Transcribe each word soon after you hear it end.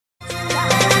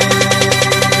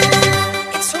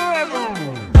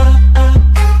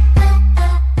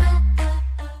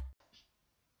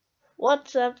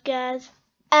What's up, guys?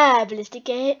 I'm Ballistic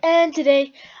here, and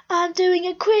today I'm doing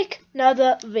a quick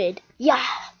another vid. Yeah.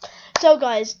 So,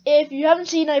 guys, if you haven't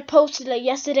seen, I posted like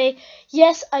yesterday.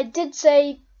 Yes, I did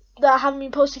say that I haven't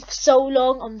been posting for so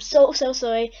long. I'm so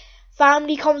sorry.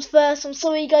 Family comes first. I'm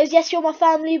sorry, guys. Yes, you're my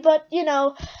family, but you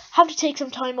know, have to take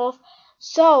some time off.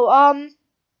 So,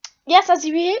 yes, as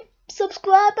you hear,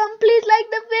 subscribe and please like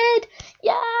the vid.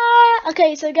 Yeah.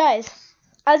 Okay, so guys,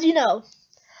 as you know,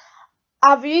 I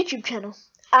have a YouTube channel,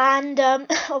 and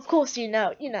of course you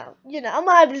know,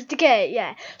 I'm Iblis Decay,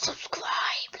 yeah.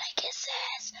 Subscribe, like it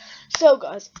says. So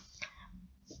guys,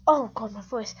 oh god, my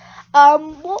voice.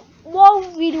 What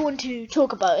I really want to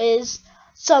talk about is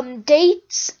some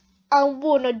dates,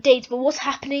 well, not dates, but what's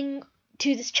happening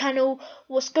to this channel,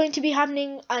 what's going to be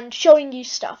happening, and showing you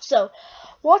stuff. So,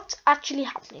 what's actually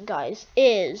happening, guys,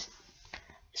 is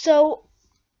so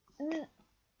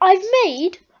I've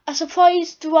made a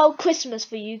surprise throughout Christmas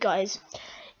for you guys.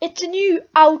 It's a new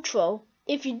outro.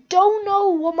 If you don't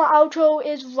know what my outro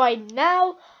is right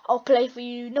now, I'll play for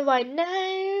you right now.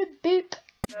 Boop.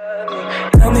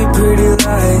 Tell me pretty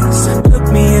lies,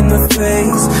 look me in the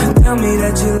face, tell me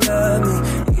that you love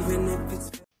me, even if it's...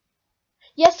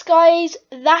 Yes, guys,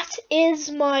 that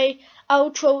is my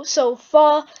outro so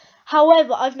far.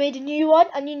 However, I've made a new one,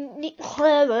 and you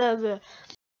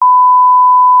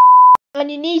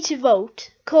need to vote,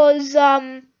 cause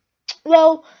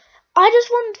well, I just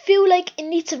feel like it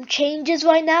needs some changes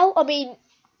right now. I mean,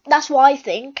 that's what I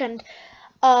think, and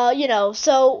you know,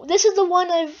 so this is the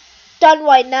one I've done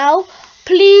right now.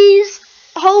 Please,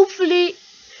 hopefully,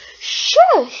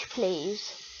 shush,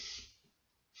 please,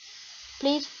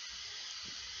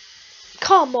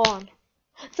 come on,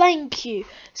 thank you.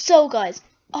 So guys,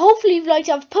 hopefully you've liked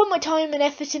it. I've put my time and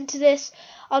effort into this.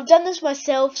 I've done this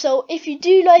myself, so if you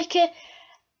do like it,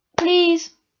 please,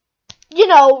 you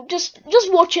know, just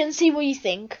watch it and see what you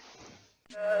think.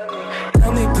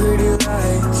 Tell me pretty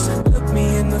lies, look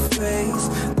me in the face,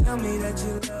 tell me that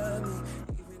you love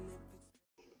me, even if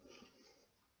it's...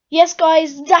 Yes,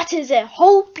 guys, that is it.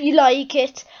 Hope you like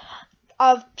it.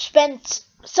 I've spent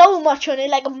so much on it,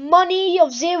 like money of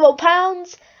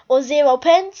 £0 or 0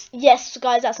 pence. Yes,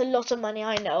 guys, that's a lot of money,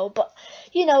 I know, but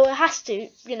you know, it has to,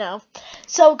 you know.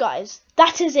 So guys,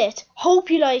 that is it. Hope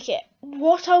you like it.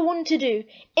 What I want to do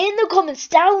in the comments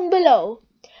down below,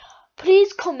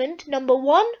 please comment number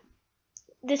 1,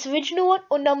 this original one,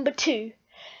 or number 2.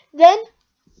 Then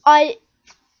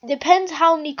depends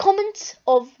how many comments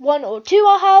of 1 or 2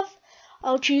 I have,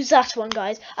 I'll choose that one,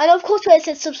 guys. And of course, where it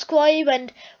says subscribe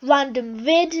and random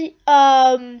vid,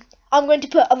 I'm going to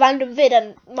put a random vid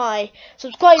on my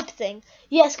subscribe thing.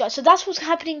 Yes, guys, so that's what's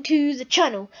happening to the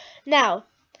channel. Now,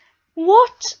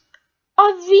 what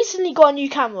I've recently got a new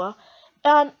camera.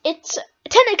 It's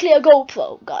technically a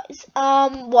GoPro, guys.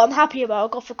 What I'm happy about,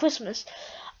 I got for Christmas.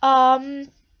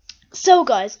 So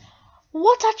guys,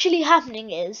 what's actually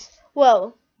happening is,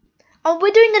 well,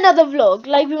 we're doing another vlog,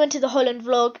 like we went to the Holland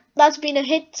vlog. That's been a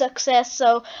hit success,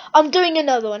 so I'm doing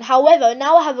another one. However,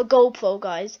 now I have a GoPro,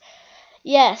 guys.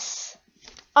 Yes,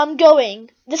 I'm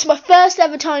going. This is my first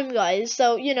ever time, guys,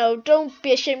 so, you know, don't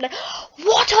be ashamed. Like,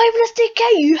 what, Iblis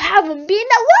Decay? You haven't been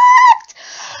there? What?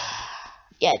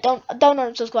 Yeah, don't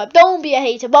unsubscribe. Don't be a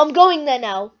hater, but I'm going there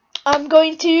now. I'm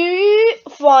going to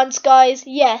France, guys.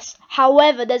 Yes.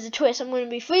 However, there's a twist. I'm going to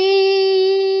be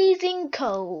freezing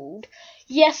cold.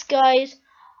 Yes, guys.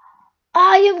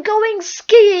 I am going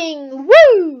skiing.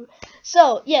 Woo!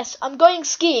 So, yes, I'm going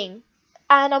skiing.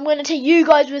 And I'm going to take you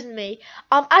guys with me.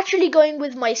 I'm actually going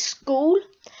with my school.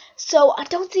 So, I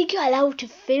don't think you're allowed to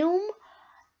film.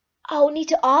 I'll need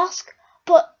to ask.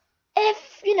 But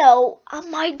if, you know, I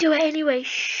might do it anyway.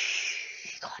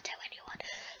 Shh. Can't tell anyone.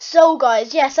 So,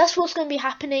 guys, yes, that's what's going to be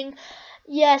happening.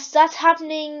 Yes, that's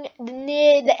happening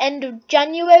near the end of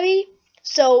January.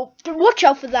 So, watch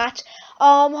out for that.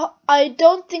 I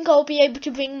don't think I'll be able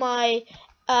to bring my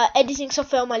editing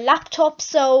software on my laptop.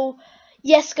 So,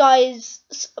 yes, guys,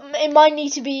 it might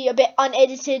need to be a bit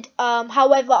unedited.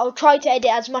 However, I'll try to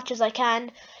edit as much as I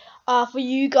can for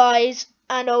you guys.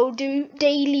 And I'll do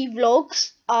daily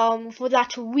vlogs for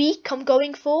that week I'm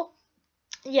going for.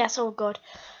 Yes, oh god,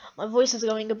 my voice is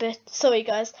going a bit. Sorry,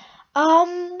 guys.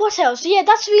 What else? Yeah,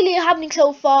 that's really happening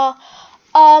so far.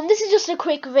 This is just a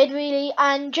quick vid, really.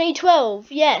 And J12,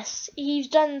 yes, he's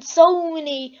done so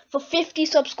many for 50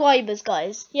 subscribers,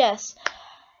 guys. Yes,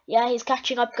 yeah, he's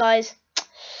catching up, guys.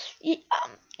 You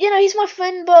know, he's my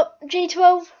friend, but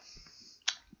J12,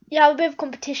 yeah, a bit of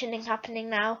competition happening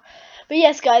now. But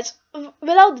yes, guys,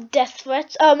 without the death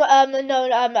threats, what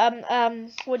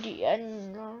do you,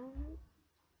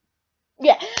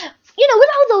 yeah, you know,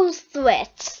 without those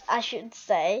threats, I should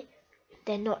say,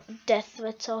 They're not death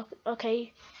threats,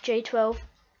 okay? J12,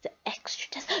 the extra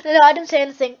death. No, I didn't say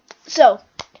anything. So,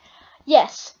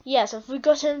 yes, I've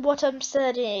forgotten what I'm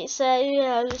saying.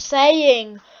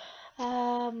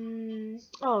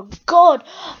 Oh God,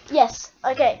 yes.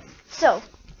 Okay, so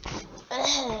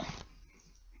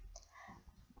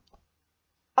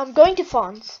I'm going to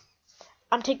France.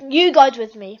 I'm taking you guys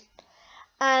with me.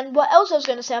 And what else I was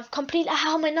going to say? I've completely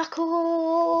my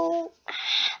knuckle.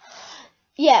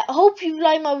 Yeah, I hope you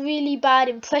like my really bad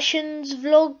impressions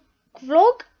vid.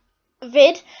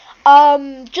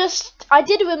 I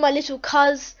did it with my little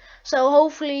cuz, so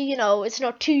hopefully, you know, it's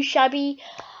not too shabby.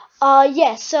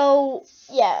 So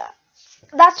yeah,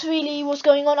 that's really what's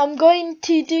going on. I'm going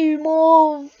to do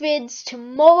more vids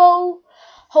tomorrow,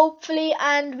 hopefully,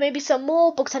 and maybe some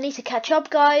more because I need to catch up,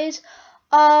 guys.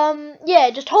 Yeah,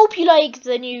 just hope you like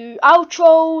the new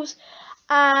outros,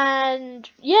 and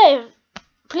yeah,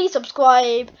 please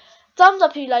subscribe, thumbs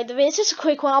up if you like the video. It's just a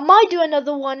quick one. I might do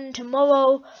another one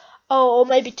tomorrow, or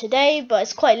maybe today, but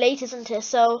it's quite late, isn't it?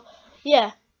 So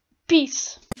yeah,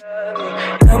 peace.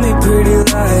 Tell me pretty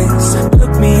lies,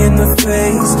 look me in the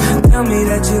face.